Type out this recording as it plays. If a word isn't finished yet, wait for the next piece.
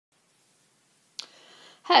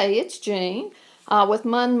Hey, it's Jean with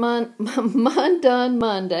MonDunn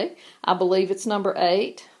Monday. I believe it's number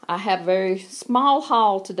 8. I have a very small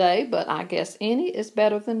haul today, but I guess any is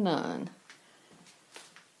better than none.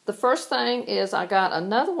 The first thing is I got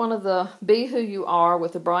another one of the Be Who You Are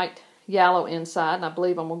with a bright yellow inside, and I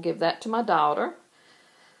believe I'm going to give that to my daughter.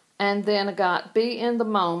 And then I got Be in the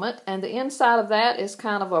Moment, and the inside of that is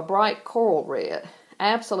kind of a bright coral red.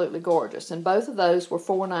 Absolutely gorgeous, and both of those were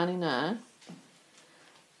 $4.99.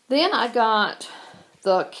 Then I got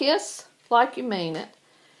the Kiss Like You Mean It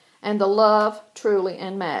and the Love Truly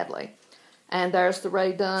and Madly. And there's the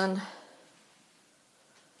Rae Dunn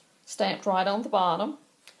stamped right on the bottom.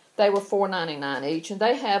 They were $4.99 each, and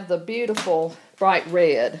they have the beautiful bright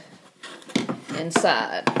red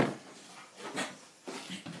inside.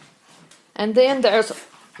 And then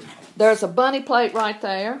there's a bunny plate right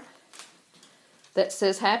there that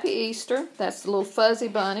says Happy Easter. That's the little fuzzy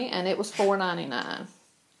bunny, and it was $4.99.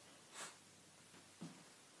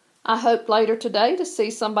 I hope later today to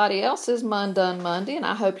see somebody else's MonDunn Monday, and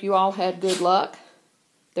I hope you all had good luck.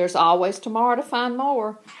 There's always tomorrow to find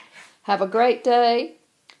more. Have a great day.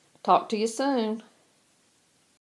 Talk to you soon.